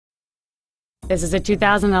This is a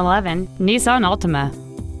 2011 Nissan Altima.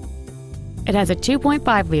 It has a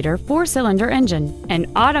 2.5-liter four-cylinder engine, an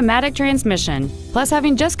automatic transmission. Plus,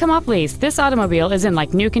 having just come off lease, this automobile is in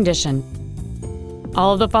like new condition.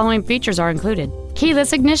 All of the following features are included: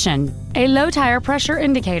 keyless ignition, a low-tire pressure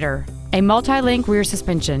indicator, a multi-link rear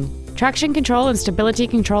suspension, traction control and stability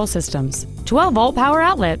control systems, 12-volt power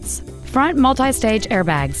outlets, front multi-stage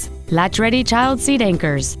airbags, latch-ready child seat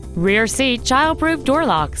anchors, rear seat child-proof door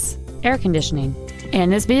locks, air conditioning,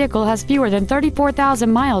 and this vehicle has fewer than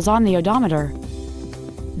 34,000 miles on the odometer.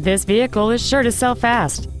 This vehicle is sure to sell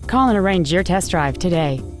fast. Call and arrange your test drive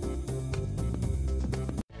today.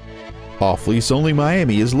 Off Lease Only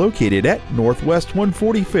Miami is located at Northwest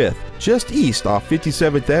 145th, just east off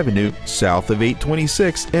 57th Avenue, south of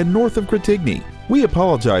 826, and north of Cretigny. We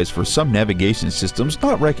apologize for some navigation systems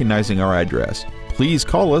not recognizing our address. Please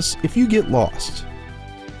call us if you get lost.